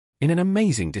In an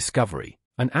amazing discovery,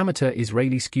 an amateur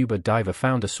Israeli scuba diver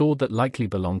found a sword that likely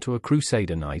belonged to a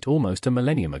Crusader knight almost a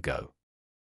millennium ago.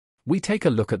 We take a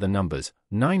look at the numbers: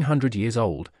 900 years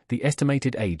old, the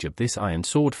estimated age of this iron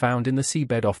sword found in the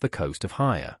seabed off the coast of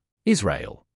Haifa,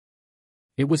 Israel.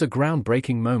 It was a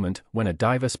groundbreaking moment when a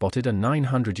diver spotted a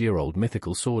 900-year-old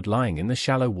mythical sword lying in the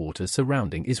shallow waters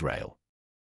surrounding Israel.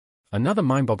 Another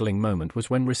mind-boggling moment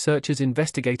was when researchers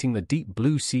investigating the deep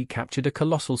blue sea captured a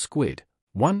colossal squid,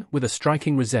 one with a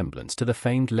striking resemblance to the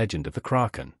famed legend of the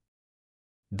Kraken.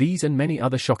 These and many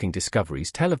other shocking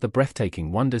discoveries tell of the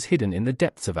breathtaking wonders hidden in the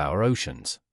depths of our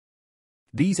oceans.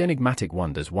 These enigmatic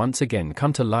wonders once again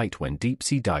come to light when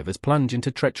deep-sea divers plunge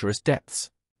into treacherous depths,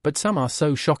 but some are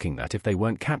so shocking that if they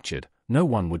weren't captured, no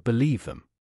one would believe them.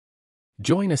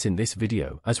 Join us in this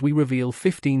video as we reveal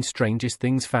 15 strangest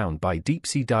things found by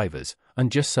deep-sea divers, and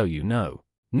just so you know,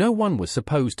 no one was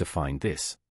supposed to find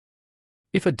this.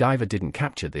 If a diver didn't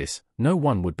capture this, no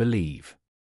one would believe.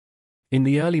 In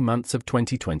the early months of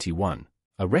 2021,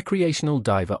 a recreational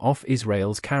diver off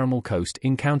Israel's Carmel coast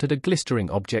encountered a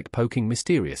glistering object poking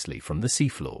mysteriously from the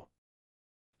seafloor.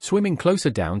 Swimming closer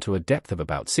down to a depth of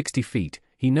about 60 feet,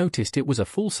 he noticed it was a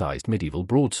full-sized medieval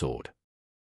broadsword.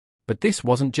 But this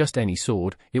wasn't just any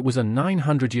sword, it was a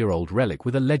 900-year-old relic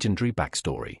with a legendary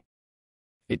backstory.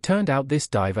 It turned out this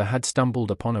diver had stumbled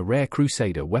upon a rare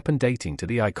Crusader weapon dating to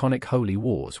the iconic Holy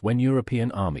Wars when European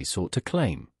armies sought to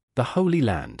claim the Holy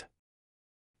Land.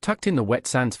 Tucked in the wet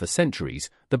sands for centuries,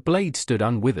 the blade stood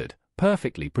unwithered,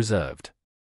 perfectly preserved.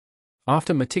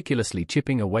 After meticulously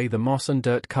chipping away the moss and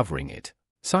dirt covering it,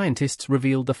 scientists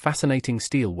revealed the fascinating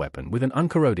steel weapon with an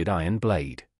uncorroded iron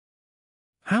blade.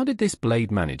 How did this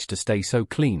blade manage to stay so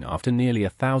clean after nearly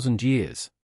 1,000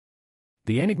 years?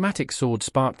 The enigmatic sword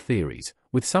sparked theories,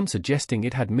 with some suggesting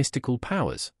it had mystical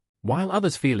powers, while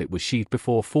others feel it was sheathed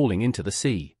before falling into the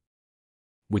sea.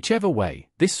 Whichever way,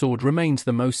 this sword remains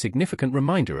the most significant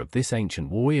reminder of this ancient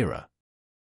war era.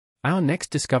 Our next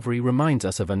discovery reminds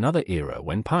us of another era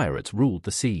when pirates ruled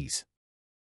the seas.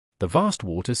 The vast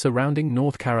waters surrounding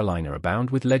North Carolina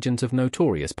abound with legends of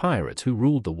notorious pirates who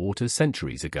ruled the waters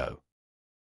centuries ago.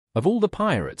 Of all the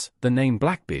pirates, the name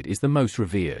Blackbeard is the most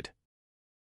revered.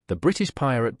 The British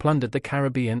pirate plundered the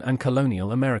Caribbean and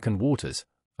colonial American waters,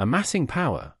 amassing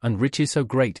power and riches so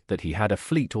great that he had a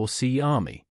fleet or sea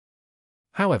army.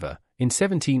 However, in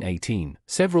 1718,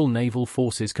 several naval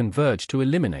forces converged to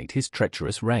eliminate his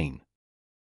treacherous reign.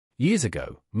 Years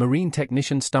ago, marine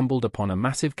technicians stumbled upon a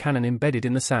massive cannon embedded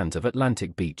in the sands of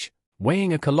Atlantic Beach,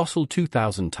 weighing a colossal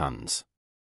 2,000 tons.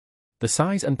 The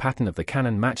size and pattern of the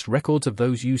cannon matched records of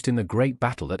those used in the great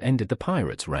battle that ended the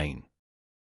pirates' reign.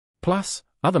 Plus,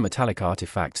 other metallic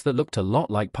artifacts that looked a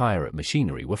lot like pirate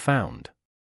machinery were found.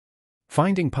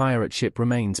 Finding pirate ship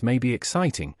remains may be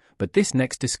exciting, but this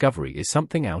next discovery is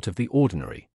something out of the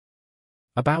ordinary.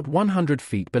 About 100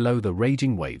 feet below the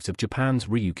raging waves of Japan's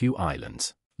Ryukyu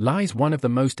Islands lies one of the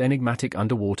most enigmatic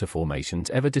underwater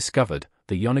formations ever discovered,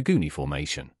 the Yonaguni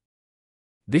Formation.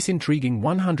 This intriguing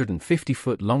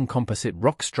 150-foot-long composite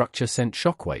rock structure sent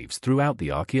shockwaves throughout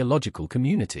the archaeological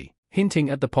community, hinting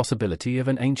at the possibility of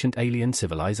an ancient alien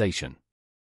civilization.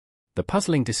 The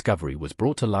puzzling discovery was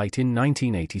brought to light in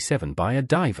 1987 by a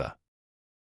diver.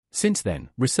 Since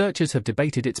then, researchers have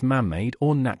debated its man-made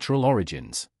or natural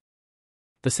origins.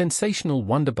 The sensational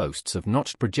wonder boasts of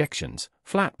notched projections,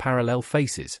 flat parallel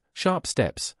faces, sharp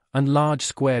steps, and large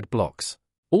squared blocks,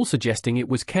 all suggesting it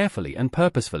was carefully and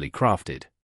purposefully crafted.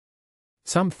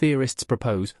 Some theorists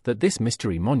propose that this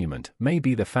mystery monument may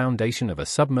be the foundation of a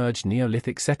submerged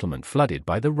Neolithic settlement flooded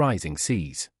by the rising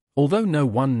seas. Although no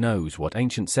one knows what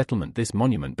ancient settlement this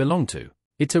monument belonged to,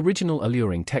 its original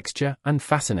alluring texture and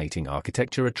fascinating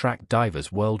architecture attract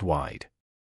divers worldwide.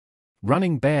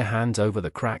 Running bare hands over the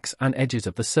cracks and edges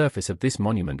of the surface of this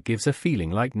monument gives a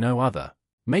feeling like no other,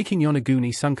 making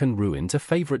Yonaguni sunken ruins a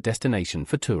favorite destination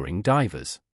for touring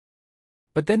divers.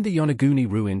 But then the Yonaguni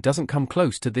ruin doesn't come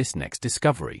close to this next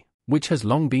discovery, which has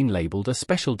long been labeled a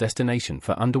special destination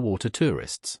for underwater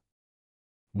tourists.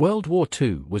 World War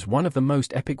II was one of the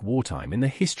most epic wartime in the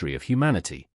history of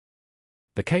humanity.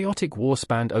 The chaotic war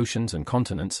spanned oceans and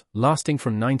continents, lasting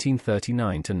from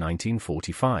 1939 to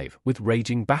 1945, with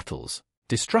raging battles,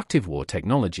 destructive war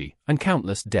technology, and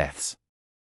countless deaths.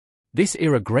 This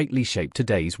era greatly shaped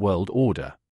today's world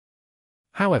order.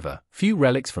 However, few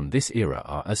relics from this era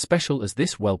are as special as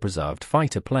this well-preserved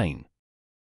fighter plane.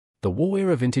 The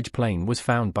war-era vintage plane was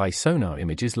found by sonar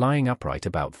images lying upright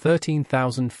about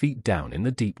 13,000 feet down in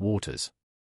the deep waters.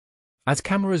 As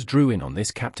cameras drew in on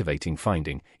this captivating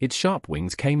finding, its sharp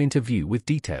wings came into view with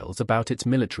details about its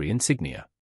military insignia.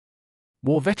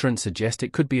 War veterans suggest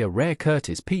it could be a rare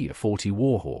Curtiss P-40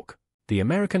 Warhawk, the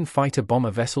American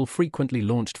fighter-bomber vessel frequently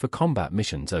launched for combat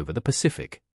missions over the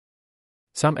Pacific.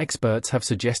 Some experts have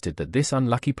suggested that this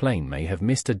unlucky plane may have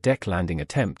missed a deck landing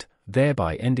attempt,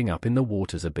 thereby ending up in the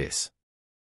water's abyss.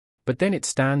 But then it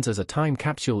stands as a time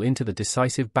capsule into the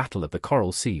decisive Battle of the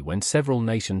Coral Sea when several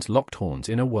nations locked horns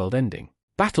in a world-ending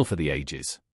battle for the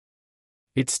ages.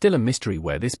 It's still a mystery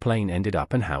where this plane ended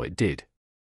up and how it did.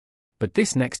 But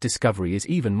this next discovery is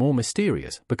even more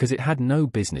mysterious because it had no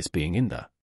business being in the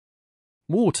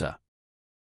water.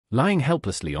 Lying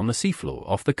helplessly on the seafloor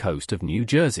off the coast of New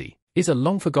Jersey is a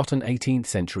long-forgotten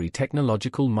 18th-century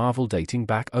technological marvel dating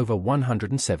back over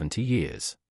 170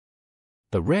 years.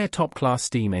 The rare top-class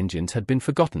steam engines had been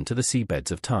forgotten to the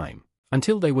seabeds of time,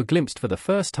 until they were glimpsed for the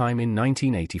first time in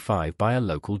 1985 by a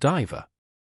local diver.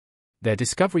 Their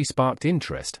discovery sparked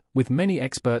interest, with many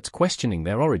experts questioning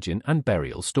their origin and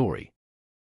burial story.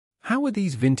 How were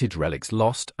these vintage relics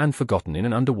lost and forgotten in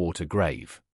an underwater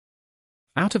grave?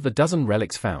 Out of the dozen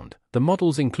relics found, the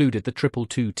models included the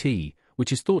 222T,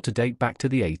 which is thought to date back to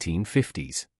the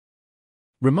 1850s.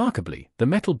 Remarkably, the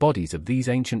metal bodies of these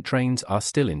ancient trains are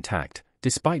still intact,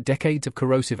 despite decades of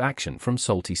corrosive action from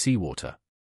salty seawater.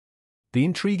 The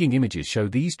intriguing images show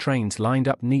these trains lined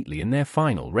up neatly in their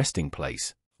final resting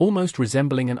place, almost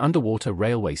resembling an underwater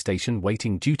railway station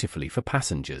waiting dutifully for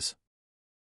passengers.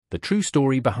 The true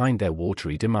story behind their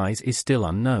watery demise is still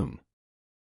unknown.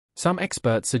 Some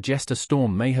experts suggest a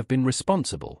storm may have been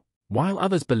responsible, while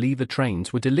others believe the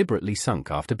trains were deliberately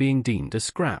sunk after being deemed as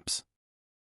scraps.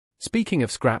 Speaking of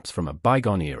scraps from a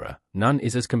bygone era, none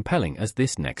is as compelling as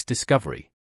this next discovery.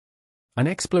 An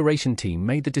exploration team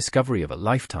made the discovery of a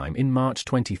lifetime in March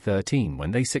 2013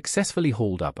 when they successfully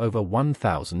hauled up over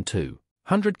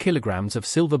 1,200 kilograms of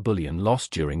silver bullion lost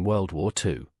during World War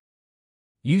II.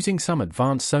 Using some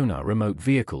advanced sonar remote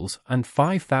vehicles and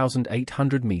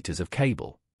 5,800 meters of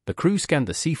cable, the crew scanned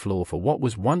the seafloor for what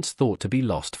was once thought to be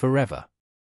lost forever.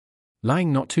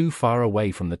 Lying not too far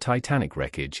away from the Titanic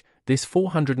wreckage, this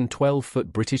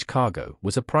 412-foot British cargo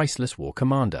was a priceless war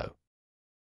commando.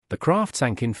 The craft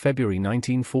sank in February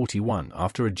 1941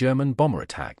 after a German bomber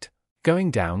attacked,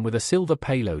 going down with a silver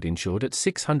payload insured at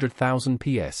 600,000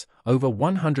 PS, over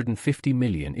 150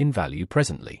 million in value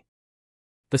presently.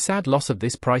 The sad loss of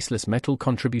this priceless metal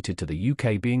contributed to the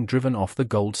UK being driven off the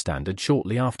gold standard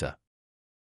shortly after.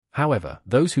 However,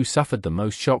 those who suffered the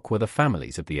most shock were the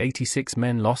families of the 86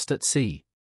 men lost at sea.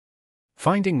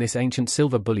 Finding this ancient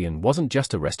silver bullion wasn't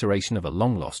just a restoration of a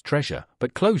long-lost treasure,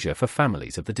 but closure for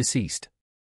families of the deceased.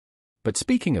 But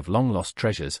speaking of long-lost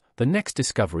treasures, the next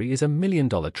discovery is a $1 million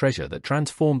treasure that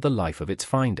transformed the life of its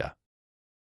finder.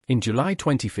 In July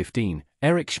 2015,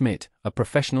 Eric Schmidt, a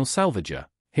professional salvager,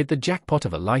 hit the jackpot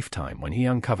of a lifetime when he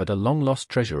uncovered a long-lost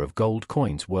treasure of gold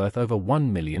coins worth over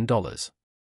 $1 million.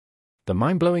 The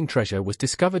mind-blowing treasure was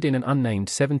discovered in an unnamed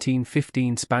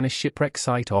 1715 Spanish shipwreck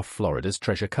site off Florida's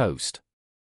Treasure Coast.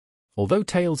 Although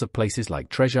tales of places like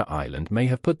Treasure Island may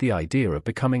have put the idea of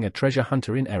becoming a treasure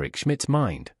hunter in Eric Schmidt's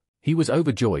mind, he was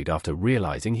overjoyed after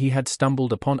realizing he had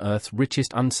stumbled upon Earth's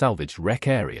richest unsalvaged wreck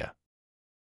area.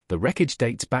 The wreckage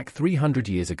dates back 300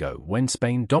 years ago when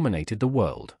Spain dominated the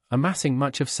world, amassing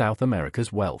much of South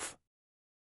America's wealth.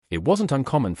 It wasn't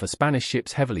uncommon for Spanish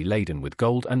ships heavily laden with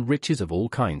gold and riches of all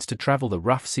kinds to travel the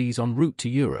rough seas en route to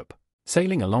Europe,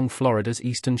 sailing along Florida's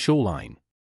eastern shoreline.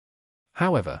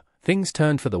 However, things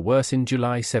turned for the worse in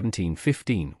July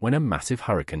 1715 when a massive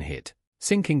hurricane hit,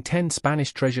 sinking 10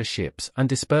 Spanish treasure ships and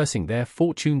dispersing their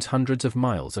fortunes hundreds of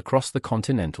miles across the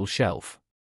continental shelf.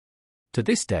 To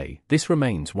this day, this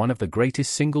remains one of the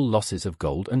greatest single losses of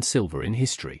gold and silver in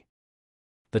history.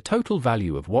 The total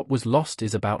value of what was lost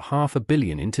is about $500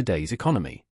 million in today's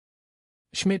economy.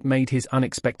 Schmidt made his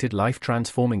unexpected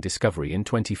life-transforming discovery in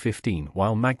 2015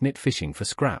 while magnet fishing for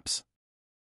scraps.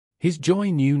 His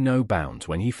joy knew no bounds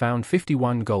when he found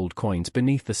 51 gold coins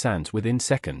beneath the sands within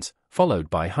seconds, followed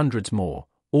by hundreds more,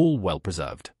 all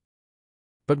well-preserved.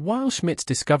 But while Schmidt's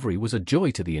discovery was a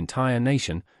joy to the entire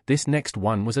nation, this next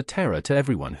one was a terror to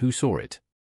everyone who saw it.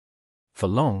 For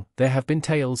long, there have been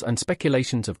tales and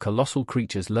speculations of colossal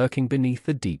creatures lurking beneath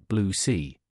the deep blue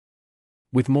sea.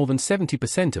 With more than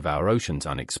 70% of our oceans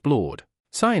unexplored,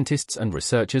 scientists and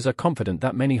researchers are confident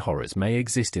that many horrors may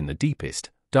exist in the deepest,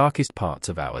 darkest parts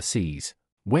of our seas,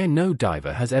 where no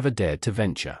diver has ever dared to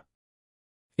venture.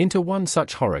 Into one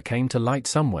such horror came to light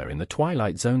somewhere in the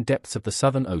twilight zone depths of the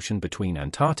Southern Ocean between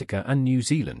Antarctica and New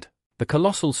Zealand, the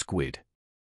colossal squid.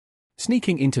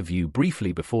 Sneaking into view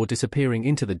briefly before disappearing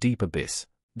into the deep abyss,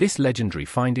 this legendary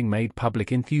finding made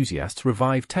public enthusiasts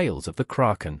revive tales of the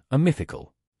Kraken, a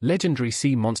mythical, legendary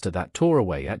sea monster that tore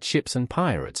away at ships and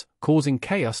pirates, causing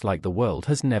chaos like the world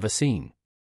has never seen.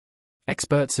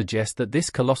 Experts suggest that this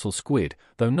colossal squid,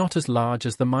 though not as large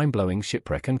as the mind-blowing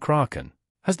shipwreck and kraken,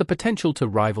 has the potential to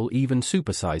rival even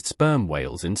supersized sperm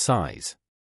whales in size.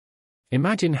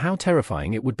 Imagine how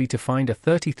terrifying it would be to find a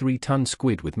 33-ton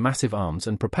squid with massive arms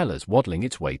and propellers waddling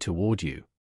its way toward you.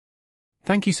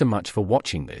 Thank you so much for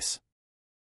watching this.